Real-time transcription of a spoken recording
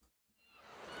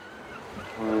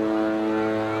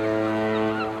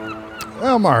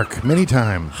Well, Mark, many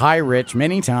time. Hi, Rich.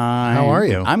 Mini time. How are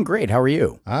you? I'm great. How are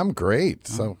you? I'm great.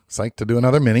 So psyched to do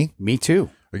another mini. Me too.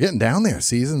 We're getting down there.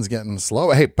 Season's getting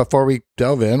slow. Hey, before we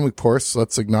delve in, of course,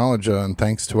 let's acknowledge and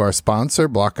thanks to our sponsor,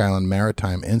 Block Island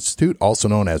Maritime Institute, also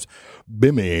known as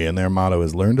BIMI, and their motto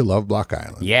is Learn to Love Block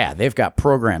Island. Yeah, they've got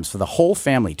programs for the whole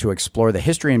family to explore the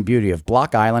history and beauty of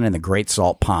Block Island and the Great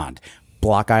Salt Pond.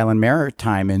 Block Island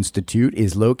Maritime Institute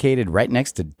is located right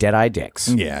next to Deadeye Dick's.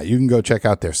 Yeah, you can go check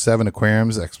out their 7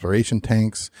 aquariums, exploration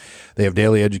tanks. They have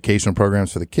daily educational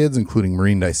programs for the kids, including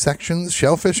marine dissections,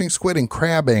 shellfishing, squidding,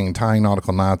 crabbing, tying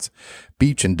nautical knots,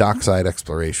 beach and dockside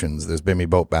explorations. There's Bimmy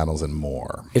boat battles and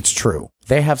more. It's true.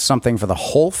 They have something for the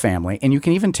whole family, and you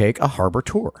can even take a harbor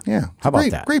tour. Yeah. How about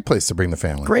that? Great place to bring the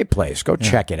family. Great place. Go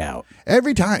check it out.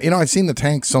 Every time, I've seen the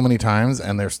tanks so many times,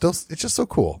 and it's just so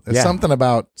cool. There's something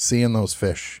about seeing those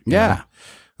fish. you know?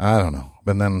 I don't know.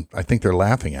 But then I think they're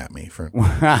laughing at me because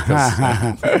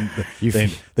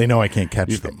they know I can't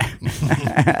catch them.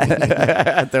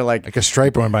 They're like Like a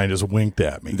striper went by and just winked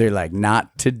at me. they're like,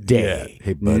 not today. Yeah.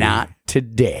 Hey, buddy. Not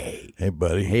today. Hey,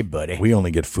 buddy. Hey, buddy. We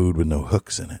only get food with no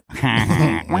hooks in it.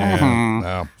 Yeah,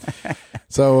 no.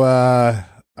 So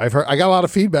I got a lot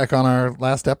of feedback on our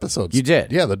last episodes. You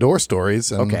did? Yeah, the door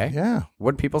stories. And Okay. Yeah.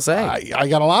 What did people say? I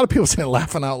got a lot of people saying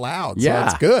laughing out loud. Yeah. So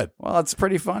it's good. Well, it's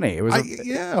pretty funny. It was.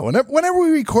 Whenever we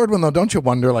record one though, don't you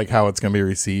wonder like how it's going to be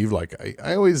received? Like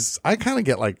I kind of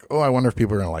get like, oh, I wonder if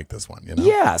people are going to like this one.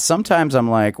 Yeah, sometimes I'm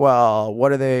like, well,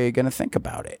 what are they going to think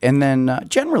about it? And then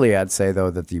generally, I'd say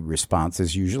though that the response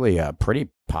is usually pretty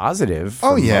positive.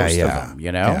 For most of them,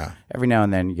 Yeah. Every now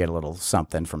and then you get a little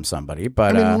something from somebody,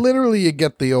 but I mean, literally, you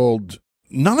get the old.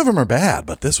 None of them are bad,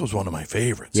 but this was one of my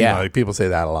favorites. Yeah. People say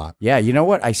that a lot. yeah, you know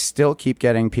what? I still keep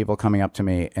getting people coming up to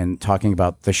me and talking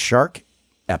about the shark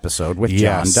episode with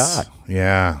John Dodd.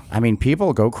 Yeah. I mean,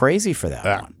 people go crazy for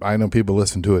that one. I know people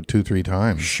listen to it 2-3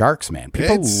 times. Sharks, man.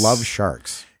 People love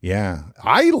sharks. Yeah.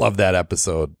 I love that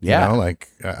episode. Yeah.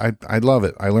 I love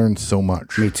it. I learned so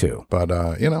much. Me too. But,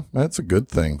 that's a good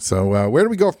thing. So where do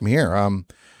we go from here?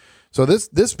 So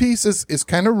this piece is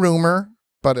kind of rumor,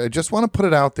 but I just want to put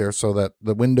it out there so that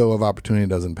the window of opportunity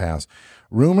doesn't pass.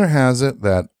 Rumor has it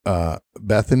that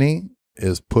Bethany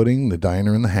is putting the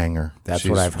diner in the hangar. That's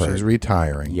what I've heard. She's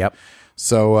retiring. Yep.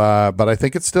 So, but I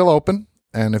think it's still open.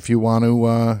 And if you want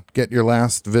to get your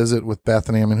last visit with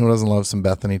Bethany, I mean, who doesn't love some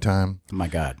Bethany time? Oh my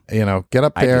God. Get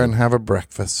up there and have a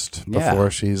breakfast Yeah.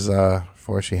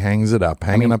 before she hangs it up,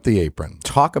 hanging up the apron.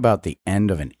 Talk about the end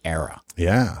of an era.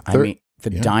 Yeah. I mean, the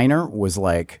diner was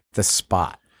like the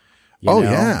spot. Oh,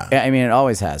 know? yeah. I mean, it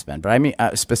always has been. But I mean,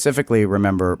 specifically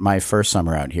remember my first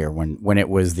summer out here when it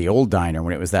was the old diner,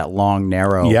 when it was that long,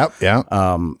 narrow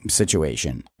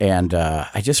situation. And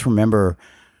I just remember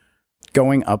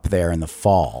going up there in the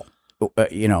fall,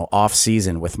 off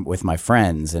season with my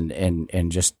friends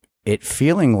and just it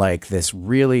feeling like this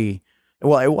really,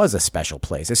 well, it was a special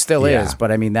place. It still is.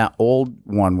 But I mean, that old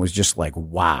one was just like,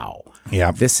 wow.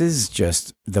 Yeah. This is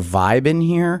just, the vibe in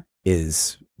here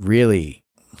is really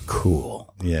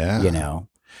cool. Yeah.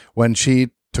 When she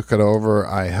took it over,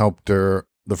 I helped her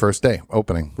the first day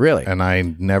opening. Really? And I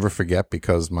never forget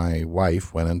because my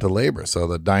wife went into labor. So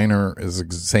the diner is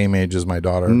the same age as my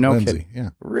daughter, No Lindsay. kidding. Yeah.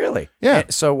 Really? Yeah.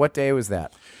 So what day was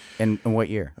that? And what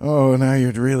year? Oh, now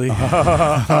you're really.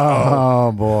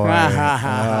 Oh,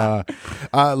 boy.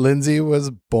 Lindsay was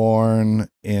born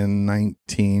in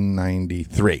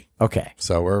 1993. Okay.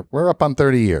 So we're up on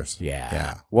 30 years.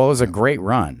 Yeah. Well, it was a great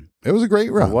run. It was a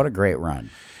great run. What a great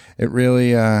run. It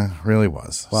really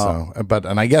was. Well,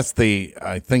 and I guess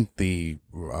I think the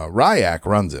RIAC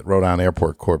runs it. Rhode Island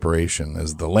Airport Corporation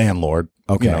is the landlord.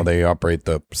 Okay. They operate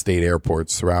the state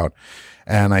airports throughout.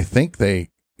 And I think they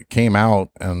came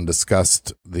out and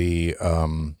discussed the,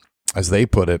 as they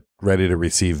put it, ready to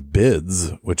receive bids,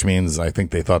 which means I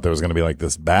think they thought there was going to be like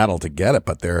this battle to get it,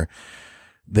 but their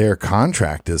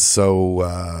contract is so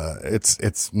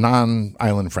it's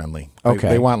non-island friendly. Okay.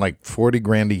 They want like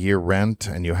 $40,000 a year rent,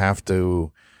 and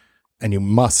you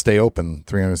must stay open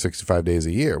 365 days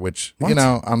a year, which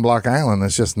on Block Island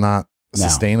it's just not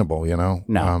sustainable.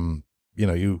 No.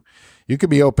 You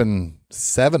could be open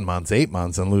 7 months, 8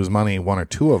 months, and lose money one or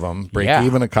two of them, break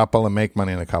even a couple, and make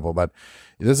money in a couple, but.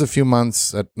 There's a few months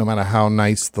that no matter how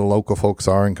nice the local folks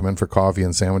are and come in for coffee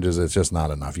and sandwiches, it's just not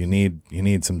enough. You need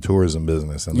some tourism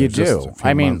business. And you do.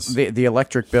 I mean, months. the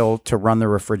electric bill to run the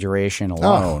refrigeration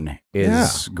alone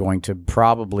is going to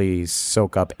probably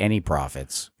soak up any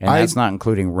profits. And that's not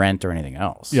including rent or anything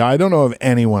else. Yeah, I don't know of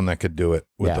anyone that could do it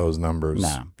with those numbers.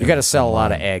 No. You got to sell a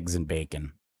lot of eggs and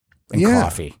bacon and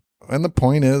coffee. And the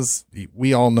point is,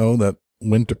 we all know that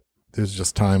there's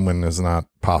just time when it's not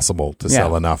possible to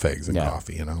sell enough eggs and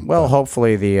coffee, you know. Well,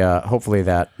 hopefully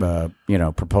that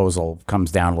proposal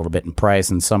comes down a little bit in price,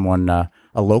 and someone, a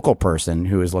local person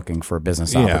who is looking for a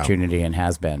business opportunity and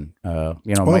has been,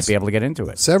 might be able to get into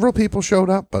it. Several people showed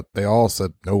up, but they all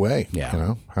said, "No way." Yeah. You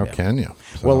know, how can you?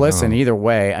 So, well, listen, either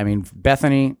way, I mean,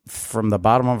 Bethany, from the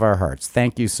bottom of our hearts,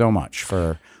 thank you so much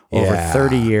for over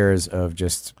 30 years of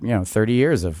just, 30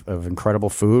 years of incredible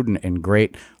food and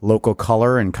great local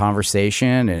color and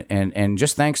conversation. And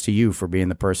just thanks to you for being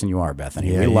the person you are,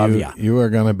 Bethany. We love you. You are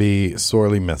going to be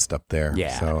sorely missed up there.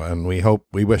 Yeah. So, and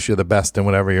we wish you the best in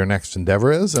whatever your next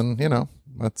endeavor is. And, totally.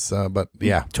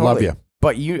 Love you.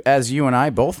 But as you and I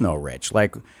both know, Rich,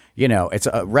 like, it's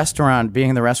a restaurant, being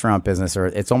in the restaurant business, or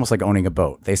it's almost like owning a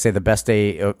boat. They say the best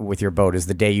day with your boat is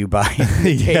the day you buy it,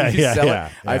 the day you sell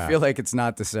it. I feel like it's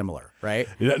not dissimilar, right?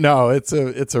 No, it's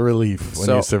a relief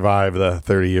when you survive the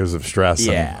 30 years of stress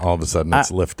and all of a sudden it's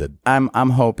lifted. I'm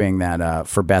hoping that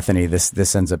for Bethany,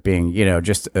 this ends up being,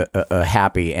 just a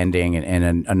happy ending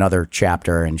and another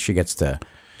chapter, and she gets to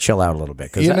chill out a little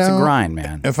bit, because that's a grind,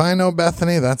 man. If I know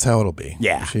Bethany, that's how it'll be.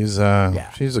 Yeah. She's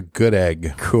a good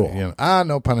egg. Cool.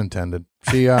 No pun intended.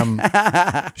 She and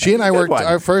I worked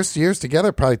our first years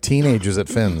together, probably teenagers at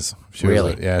Finn's. She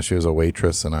was a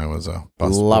waitress, and I was a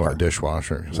busboy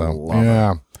dishwasher. So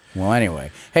Well, anyway,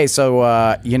 hey,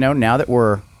 so now that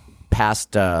we're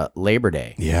past Labor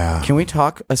Day, can we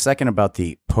talk a second about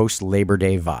the post Labor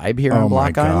Day vibe here on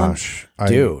Block Island?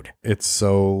 Dude,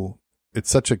 it's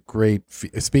such a great.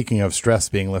 Speaking of stress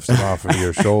being lifted off of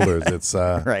your shoulders, it's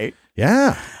right.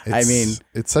 Yeah,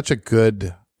 it's such a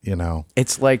good.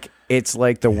 It's like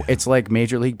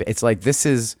Major League. It's like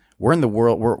we're in the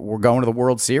world. We're going to the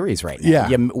World Series right now.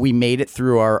 Yeah, we made it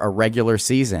through our regular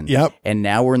season. Yep, and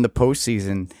now we're in the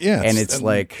postseason. Yeah, and it's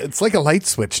like a light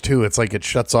switch too. It's like it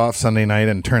shuts off Sunday night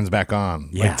and turns back on.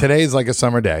 Yeah, like today's like a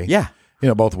summer day. Yeah.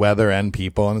 Both weather and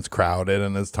people, and it's crowded,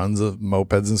 and there's tons of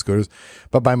mopeds and scooters.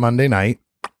 But by Monday night,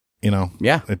 you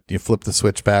flip the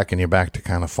switch back, and you're back to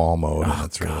kind of fall mode. And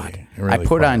it's really I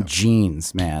put on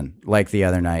jeans, man, like the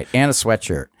other night, and a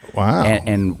sweatshirt. Wow.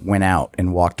 And went out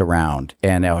and walked around,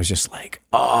 and I was just like,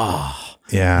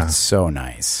 it's so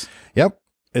nice. Yep.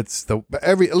 It's a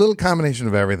little combination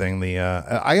of everything.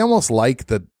 I almost like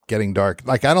the getting dark.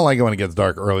 Like, I don't like it when it gets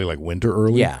dark early, like winter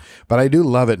early. Yeah. But I do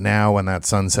love it now when that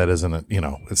sunset isn't,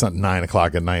 it's not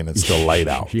 9:00 at night and it's still light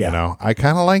out. I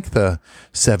kind of like the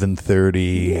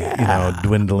 7:30,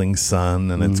 dwindling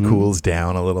sun, and it cools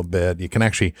down a little bit. You can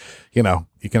actually,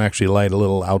 light a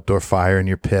little outdoor fire in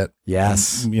your pit.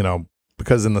 Yes. And,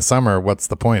 because in the summer, what's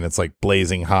the point? It's like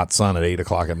blazing hot sun at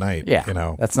 8:00 at night.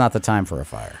 Yeah. That's not the time for a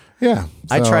fire. Yeah. So,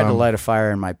 I tried to light a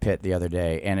fire in my pit the other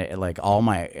day, and it like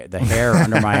the hair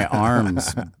under my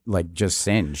arms like just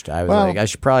singed. I was like, I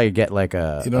should probably get like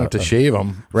a. You don't have to shave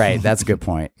them. Right. That's a good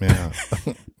point. Yeah.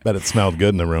 Bet it smelled good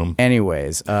in the room.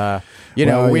 Anyways,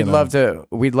 we'd love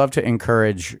to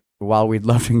encourage. While we'd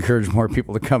love to encourage more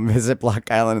people to come visit Block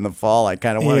Island in the fall, I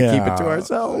kind of want to keep it to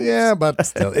ourselves. Yeah, but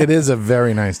still, it is a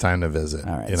very nice time to visit.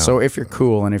 All right. So if you're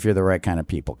cool and if you're the right kind of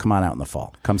people, come on out in the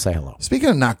fall. Come say hello. Speaking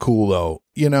of not cool, though,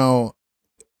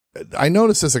 I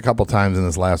noticed this a couple times in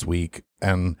this last week,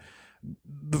 and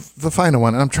the final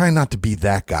one, and I'm trying not to be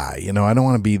that guy. I don't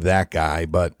want to be that guy,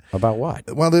 but... About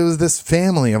what? Well, there was this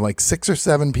family of like 6 or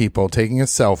 7 people taking a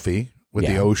selfie with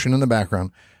the ocean in the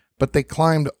background, but they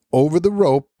climbed over the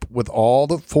rope with all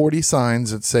the 40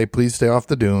 signs that say, please stay off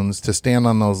the dunes, to stand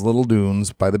on those little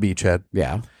dunes by the beachhead.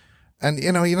 Yeah. And,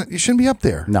 you shouldn't be up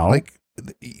there. No. Like,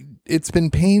 it's been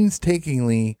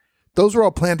painstakingly... Those were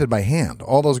all planted by hand,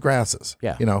 all those grasses.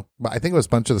 Yeah. I think it was a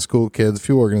bunch of the school kids, a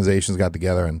few organizations got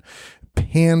together and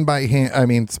hand by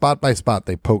hand, spot by spot,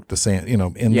 they poked the sand,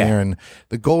 in there. And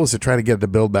the goal is to try to get it to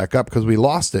build back up, because we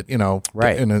lost it,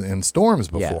 right. in storms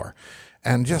before. Yeah.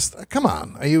 And just, come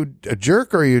on, are you a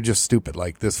jerk or are you just stupid?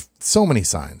 Like, there's so many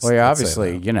signs. Well, you're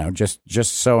obviously,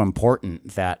 just so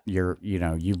important that you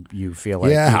feel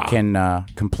like you can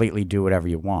completely do whatever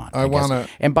you want. I want to.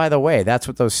 And by the way, that's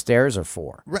what those stairs are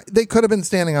for. Right. They could have been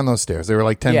standing on those stairs. They were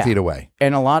like 10 feet away.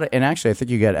 And actually, I think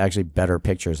you get better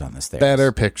pictures on the stairs.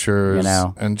 Better pictures.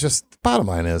 And just, bottom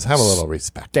line is, have a little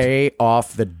respect. Stay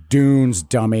off the dunes,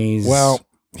 dummies. Well,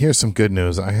 here's some good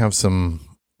news. I have some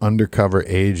undercover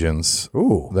agents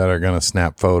that are going to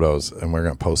snap photos, and we're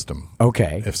going to post them.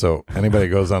 Okay. If so, anybody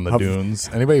goes on the dunes,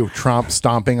 anybody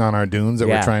stomping on our dunes that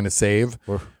we're trying to save,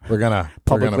 we're going to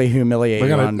publicly humiliate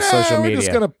you on social media. We're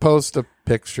just going to post a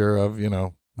picture of, we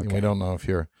don't know if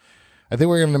you're, I think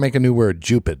we're going to make a new word,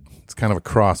 jupid. It's kind of a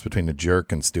cross between a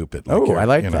jerk and stupid. Like I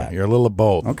like that. You're a little of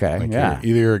both. Okay, Either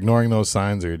you're ignoring those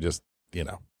signs or you're just,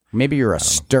 Maybe you're a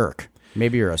stirk.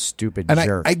 Maybe you're a stupid and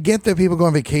jerk. I get that people go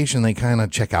on vacation, they kind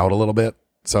of check out a little bit.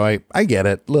 So I get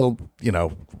it. Little,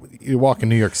 you walk in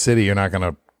New York City, you're not going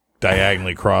to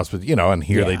diagonally cross, but and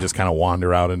here they just kind of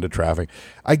wander out into traffic.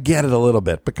 I get it a little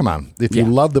bit, but come on, if you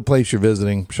love the place you're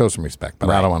visiting, show some respect.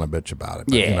 But I don't want to bitch about it.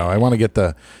 But, I want to get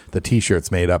the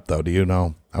T-shirts made up though. Do you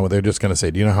know? Oh, they're just going to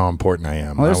say, "Do you know how important I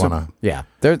am?" Well, I want to. Yeah,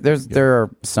 there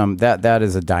are some that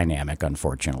is a dynamic,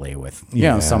 unfortunately, with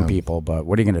some people. But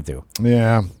what are you going to do?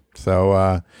 Yeah.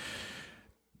 So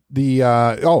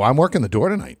I'm working the door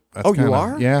tonight. That's you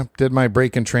are? Yeah. Did my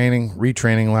break-in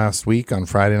retraining last week on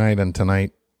Friday night, and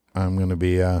tonight I'm going to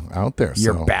be out there.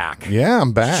 You're back. Yeah,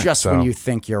 I'm back. Just when you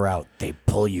think you're out, they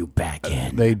pull you back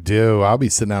in. They do. I'll be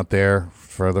sitting out there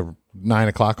for the 9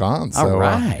 o'clock on. So, all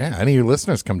right. Any of your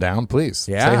listeners come down, please.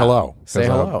 Say hello. Say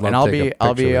hello. And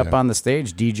I'll be up on the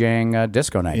stage DJing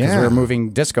disco night because we're moving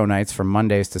disco nights from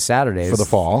Mondays to Saturdays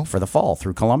for the fall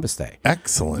through Columbus Day.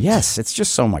 Excellent. Yes, it's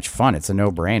just so much fun. It's a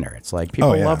no-brainer. It's like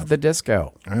people love the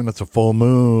disco, and it's a full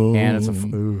moon.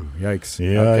 Yikes!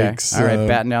 Yikes! Okay. All right,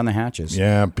 batten down the hatches.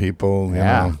 Yeah, people.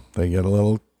 They get a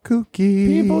little kooky.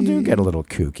 People do get a little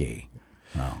kooky.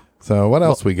 Oh. So what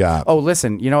else we got? Oh,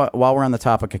 listen, you know what? While we're on the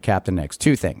topic of Captain Nick's,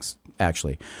 two things,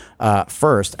 actually.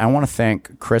 First, I want to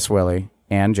thank Chris Willie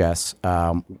and Jess.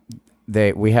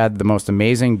 We had the most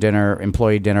amazing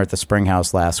employee dinner at the Spring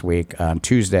House last week on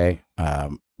Tuesday,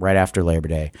 right after Labor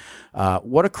Day.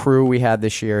 What a crew we had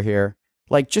this year here.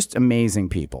 Like, just amazing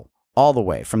people all the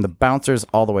way, from the bouncers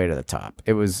all the way to the top.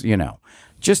 It was,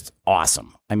 just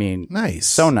awesome. I mean, nice,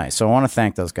 so nice. So I want to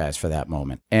thank those guys for that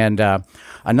moment. And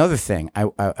another thing,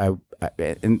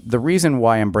 and the reason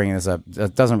why I'm bringing this up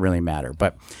doesn't really matter,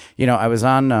 but I was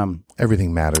on.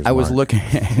 Everything matters. I was looking.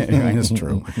 It's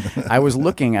true. I was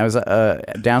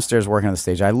downstairs working on the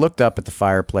stage. I looked up at the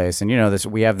fireplace, and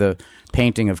we have the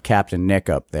painting of Captain Nick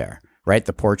up there, right?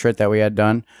 The portrait that we had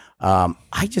done.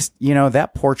 I just,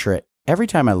 that portrait. Every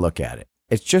time I look at it,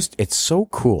 it's so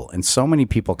cool, and so many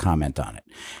people comment on it.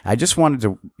 I just wanted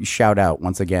to shout out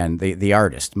once again the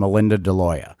artist, Melinda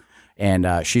DeLoya.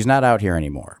 And she's not out here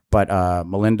anymore. But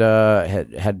Melinda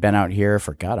had been out here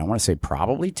for, God, I want to say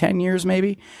probably 10 years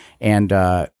maybe. And,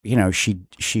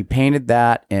 she painted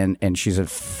that, and she's a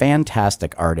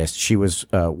fantastic artist. She was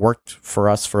worked for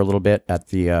us for a little bit at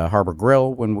the Harbor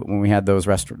Grill when we had those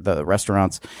the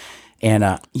restaurants. And,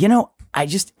 I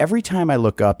just, every time I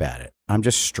look up at it, I'm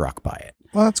just struck by it.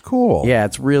 Well, that's cool. Yeah,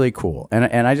 it's really cool.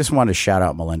 And I just want to shout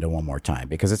out Melinda one more time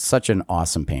because it's such an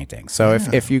awesome painting. So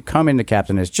if you come into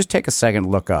Captain Nick's, just take a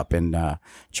second, look up and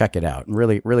check it out and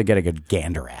really, really get a good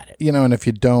gander at it. And if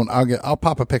you don't, I'll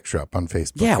pop a picture up on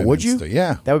Facebook. Yeah, would you?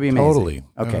 Yeah. That would be amazing. Totally.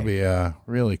 Okay. That would be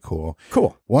really cool.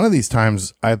 Cool. One of these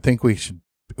times, I think wouldn't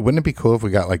it be cool if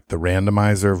we got like the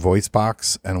randomizer voice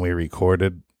box and we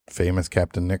recorded famous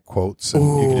Captain Nick quotes, and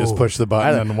you can just push the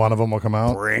button and one of them will come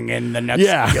out. Bring in the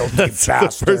next guilty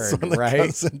bastard, the first one that right?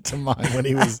 comes into mind when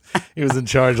he was in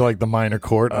charge of like the minor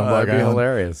court. That'd be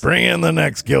hilarious. Bring in the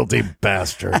next guilty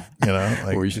bastard.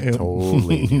 We should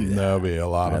totally do that. That'd be a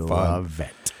lot of fun. I love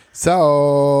it.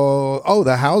 So,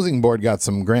 the housing board got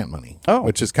some grant money,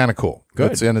 which is kind of cool.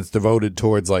 Good. And it's devoted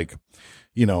towards like,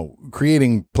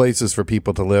 creating places for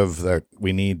people to live that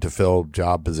we need to fill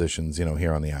job positions,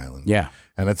 here on the island. Yeah.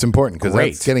 And it's important because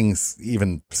that's getting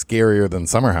even scarier than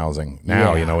summer housing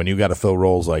now, when you got to fill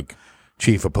roles like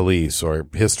chief of police or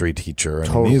history teacher.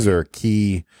 And these are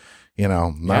key,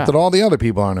 not that all the other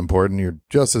people aren't important. You're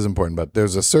just as important, but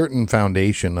there's a certain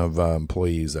foundation of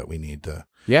employees that we need to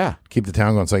keep the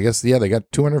town going. So I guess, they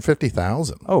got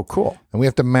 $250,000. Oh, cool. And we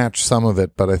have to match some of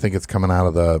it, but I think it's coming out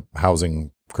of the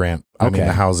housing grant. I mean,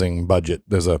 the housing budget.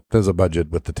 There's a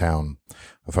budget with the town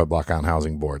for Block Island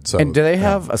Housing Board. So, and do they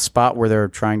have a spot where they're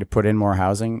trying to put in more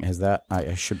housing? Is that,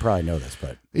 I should probably know this,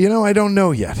 but I don't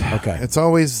know yet. Okay, it's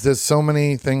always, there's so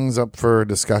many things up for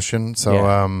discussion. So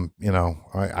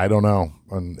I don't know.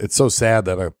 And it's so sad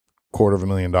that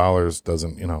 $250,000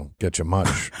 doesn't get you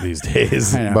much these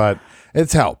days, but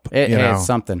it's help. It's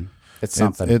something. It's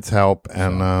something. It's help,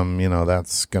 and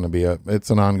that's going to be it's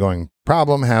an ongoing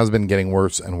problem. Has been getting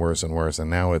worse and worse and worse, and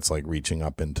now it's like reaching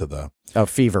up into the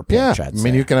fever pitch. I'd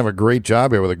say. You can have a great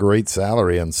job here with a great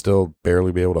salary and still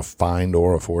barely be able to find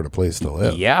or afford a place to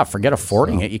live. Yeah, forget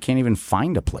affording it. You can't even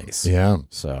find a place. Yeah.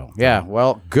 So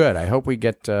well, good. I hope we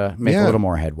get make a little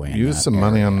more headway. Use some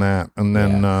money on that, and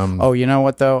then. You know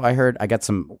what though? I got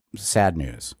some sad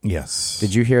news. Yes.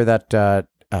 Did you hear that?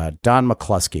 Don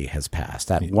McCluskey has passed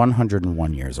at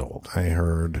 101 years old. I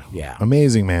heard. Yeah.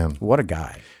 Amazing man. What a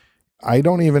guy. I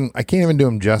can't even do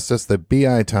him justice. The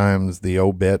BI Times, the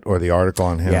obit or the article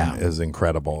on him is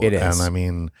incredible. It is. And I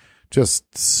mean,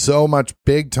 just so much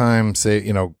big time,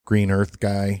 say, Green Earth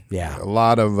guy. Yeah. A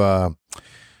lot of, a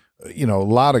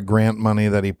lot of grant money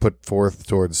that he put forth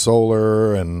towards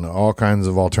solar and all kinds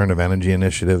of alternative energy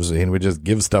initiatives. He would just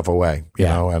give stuff away, you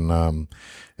know,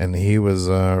 and he was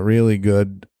really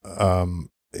good. There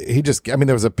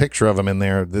was a picture of him in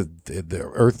there,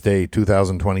 the Earth Day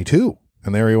 2022,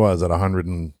 and there he was at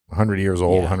 100 years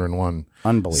old, 101.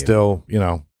 Unbelievable. Still,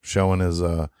 showing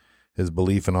his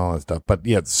belief and all that stuff. But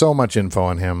yeah, so much info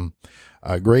on him.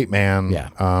 A great man. Yeah.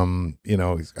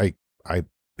 I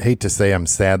hate to say I'm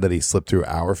sad that he slipped through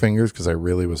our fingers because I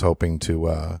really was hoping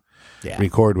to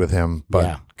record with him.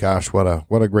 But gosh, what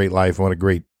a great life. What a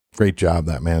great job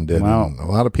that man did. Well, and a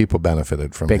lot of people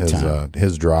benefited from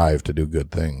his drive to do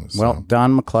good things. Well, so.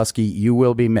 Don McCluskey, you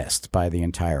will be missed by the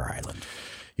entire island.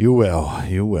 You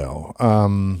will.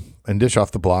 And Dish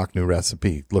Off the Block, new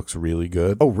recipe. Looks really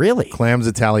good. Oh, really? Clams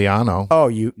Italiano. Oh,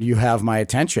 you have my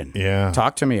attention. Yeah.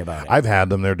 Talk to me about it. I've had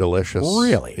them. They're delicious.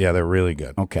 Really? Yeah, they're really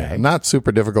good. Okay. Yeah, not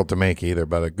super difficult to make either,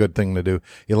 but a good thing to do.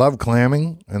 You love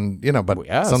clamming, and, but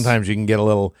sometimes you can get a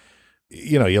little,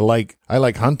 I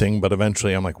like hunting, but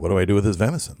eventually I'm like, what do I do with this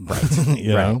venison?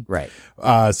 Right.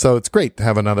 Right. So it's great to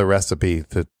have another recipe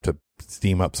to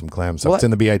steam up some clams. So it's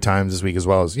in the BI Times this week as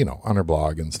well as, on her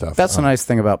blog and stuff. That's the nice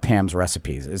thing about Pam's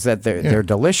recipes is that they're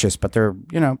delicious, but they're,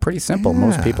 pretty simple. Yeah.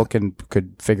 Most people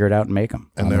could figure it out and make them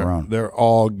on their own. They're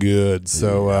all good.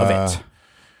 So love it.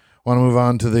 Want to move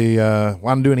on to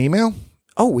want to do an email?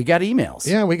 Oh, we got emails.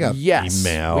 Yeah, we got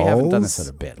emails. We haven't done this in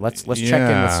a bit. Let's check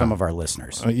in with some of our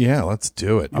listeners. Let's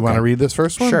do it. You want to read this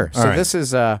first one? Sure. So this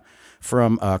is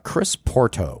from Chris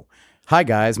Porto. Hi,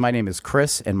 guys. My name is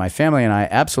Chris, and my family and I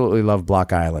absolutely love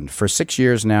Block Island. For 6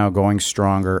 years now, going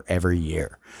stronger every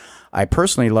year. I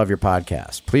personally love your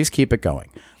podcast. Please keep it going.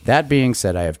 That being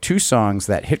said, I have 2 songs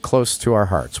that hit close to our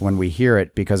hearts when we hear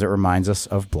it because it reminds us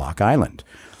of Block Island.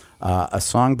 A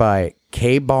song by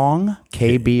K-Bong,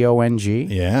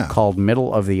 K-B-O-N-G, called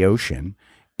Middle of the Ocean,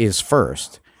 is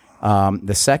first.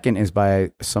 The second is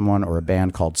by someone or a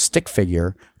band called Stick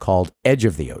Figure called Edge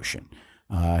of the Ocean.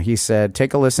 He said,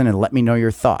 take a listen and let me know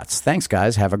your thoughts. Thanks,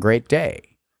 guys. Have a great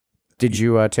day. Did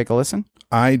you take a listen?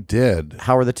 I did.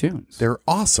 How are the tunes? They're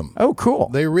awesome. Oh, cool.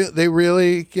 They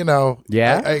really,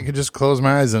 Yeah? I could just close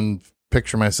my eyes and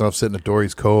picture myself sitting at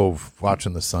Dory's Cove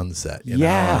watching the sunset. You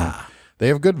know? They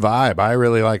have good vibe. I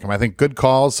really like them. I think good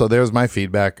calls. So there's my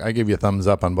feedback. I give you a thumbs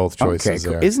up on both choices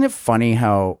there. Isn't it funny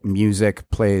how music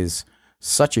plays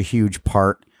such a huge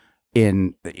part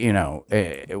in,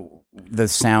 the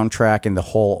soundtrack and the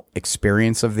whole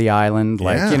experience of the island?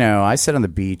 Like, I sit on the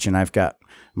beach and I've got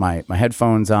my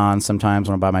headphones on sometimes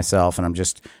when I'm by myself and I'm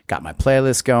just got my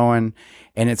playlist going.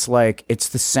 And it's like, it's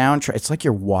the soundtrack. It's like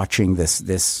you're watching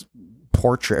this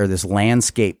portrait or this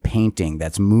landscape painting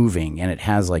that's moving and it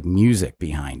has like music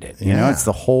behind it. You know, it's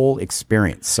the whole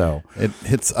experience. So it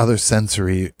hits other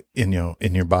sensory in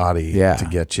your body to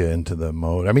get you into the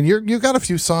mode. I mean, you got a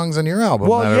few songs on your album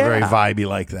that are very vibey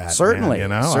like that. Certainly.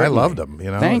 Man, I loved them.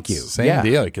 Thank you. Same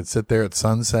deal. You could sit there at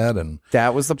sunset and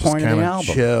that was the point of the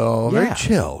album. Chill, very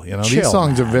chill. These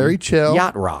songs are very chill.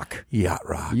 Yacht rock.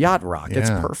 It's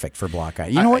perfect for Block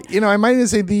Island. You know what? I might even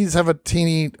say these have a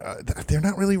teeny. They're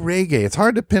not really reggae. It's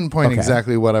hard to pinpoint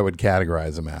exactly what I would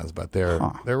categorize them as, but they're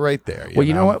right there.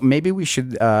 You know what? Maybe we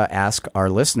should ask our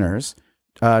listeners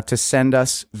to send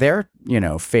us their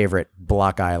favorite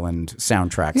Block Island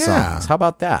soundtrack songs. How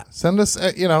about that? Send us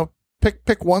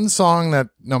pick one song that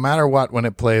no matter what, when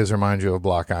it plays, reminds you of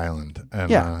Block Island.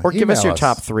 And, or give us your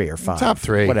top 3 or 5. Top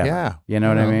 3, whatever. Yeah. You know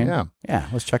what I mean? Yeah.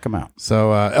 Let's check them out.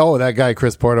 So, that guy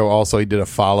Chris Porto also, he did a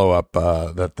follow up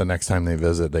that the next time they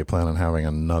visit, they plan on having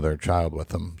another child with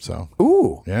them. So,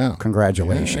 yeah,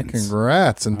 congratulations,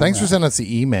 congrats, and thanks for sending us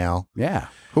the email. Yeah,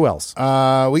 who else?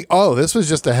 This was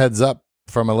just a heads up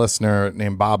from a listener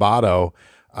named Bob Otto.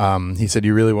 He said,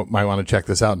 you really might want to check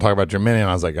this out and talk about Germania. And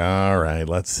I was like, all right,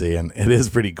 let's see. And it is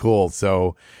pretty cool.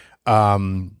 So,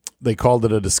 they called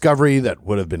it a discovery that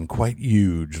would have been quite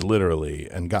huge, literally,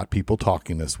 and got people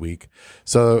talking this week.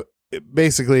 So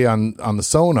basically on the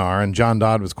sonar, and John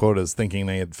Dodd was quoted as thinking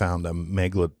they had found a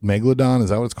megalodon. Is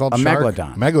that what it's called?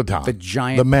 Megalodon. The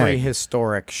giant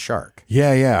prehistoric shark.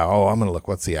 Yeah. Oh, I'm going to look.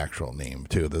 What's the actual name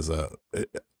too? There's a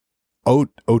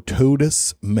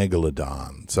Otodus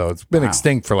megalodon. So it's been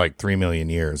extinct for like 3 million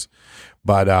years.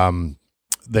 But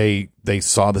they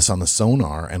saw this on the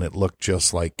sonar and it looked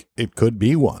just like it could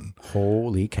be one.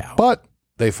 Holy cow. But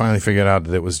they finally figured out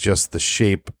that it was just the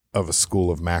shape of a school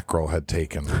of mackerel had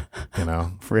taken,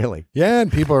 Really? Yeah,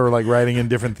 and people are like writing in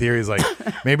different theories, like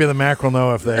maybe the mackerel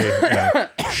know if they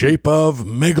shape of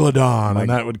Megalodon, and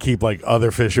that would keep like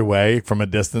other fish away from a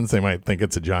distance. They might think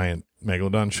it's a giant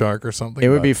Megalodon shark or something. It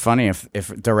would be funny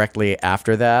if directly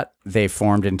after that they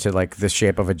formed into like the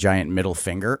shape of a giant middle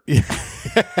finger.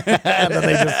 And then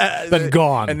they just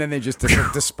gone. And then they just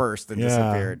dispersed and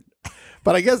disappeared.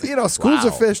 But I guess, schools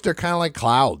of fish, they're kind of like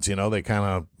clouds, they kind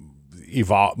of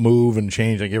evolve, move and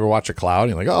change. Like you ever watch a cloud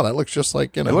and you're like, oh, that looks just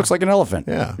like, It looks like an elephant.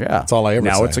 Yeah. That's all I ever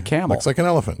say. Now it's a camel. Looks like an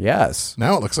elephant. Yes.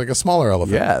 Now it looks like a smaller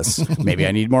elephant. Yes. Maybe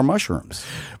I need more mushrooms.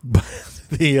 But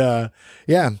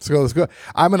let's go.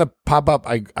 I'm going to pop up.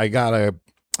 I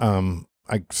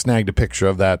snagged a picture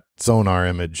of that sonar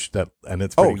image and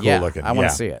it's pretty cool looking. I want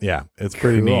to see it. Yeah. It's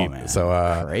pretty neat. Man.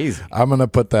 So, crazy. I'm going to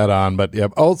put that on, but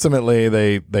ultimately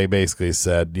they basically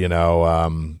said,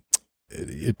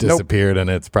 it disappeared and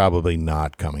it's probably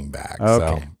not coming back.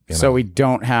 Okay. So we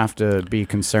don't have to be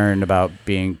concerned about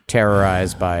being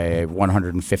terrorized by a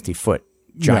 150-foot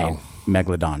giant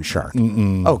Megalodon shark.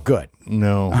 Oh, good.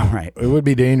 No. All right. It would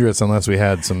be dangerous unless we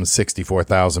had some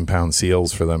 64,000-pound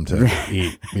seals for them to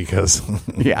eat because...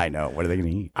 Yeah, I know. What are they going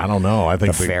to eat? I don't know. I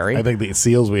think fairy? I think the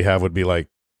seals we have would be like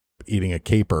eating a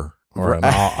caper or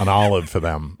an olive for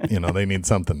them. They need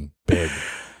something big.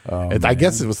 I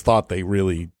guess it was thought they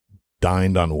really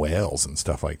dined on whales and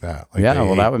stuff like that. Like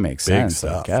that would make sense,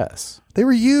 stuff. I guess. They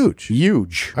were huge.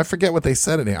 Huge. I forget what they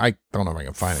said in here. I don't know if I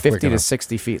can find it 50 to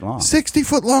 60 feet long.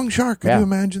 60-foot long shark. Can you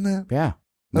imagine that? Yeah.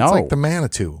 That's like the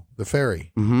Manitou, the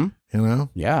fairy. Mm-hmm.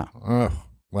 Yeah. Oh,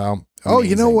 well. Oh,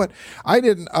 you know what? I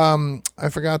didn't, I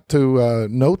forgot to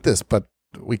note this, but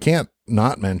we can't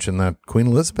not mention that Queen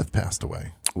Elizabeth passed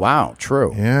away. Wow.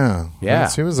 True. Yeah. Yeah.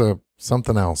 She was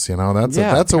something else,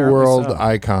 that's a world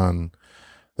icon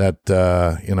that,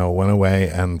 went away.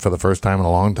 And for the first time in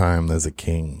a long time, there's a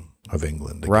king of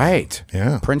England again. Right.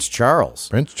 Yeah. Prince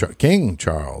Charles. King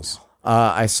Charles.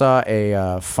 I saw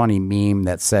a funny meme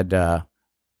that said,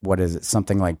 what is it?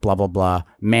 Something like blah, blah, blah.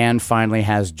 Man finally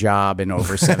has job in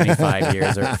over 75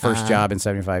 years or first job in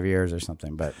 75 years or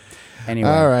something. But anyway.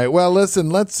 All right. Well, listen,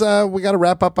 we got to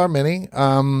wrap up our mini,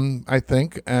 I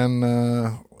think.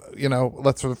 And,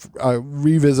 let's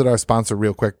revisit our sponsor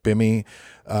real quick, Bimmy.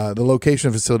 The location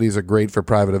and facilities are great for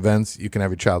private events. You can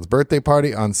have your child's birthday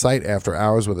party on site after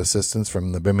hours with assistance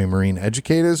from the Bimmy Marine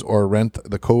educators, or rent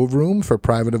the Cove Room for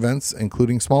private events,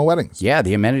 including small weddings. Yeah,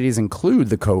 the amenities include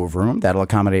the Cove Room. That'll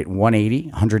accommodate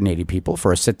 180 people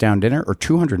for a sit-down dinner or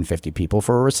 250 people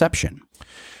for a reception.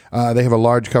 They have a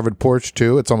large covered porch,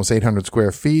 too. It's almost 800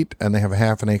 square feet, and they have a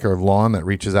half an acre of lawn that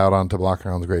reaches out onto Block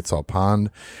Island's Great Salt Pond.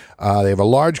 They have a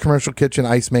large commercial kitchen,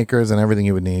 ice makers, and everything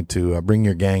you would need to bring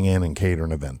your gang in and cater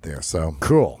an event there. So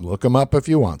cool. Look them up if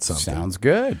you want something. Sounds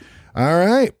good. All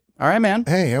right. All right, man.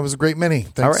 Hey, it was a great mini.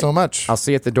 Thanks so much. I'll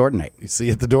see you at the door tonight. See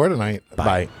you at the door tonight.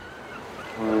 Bye.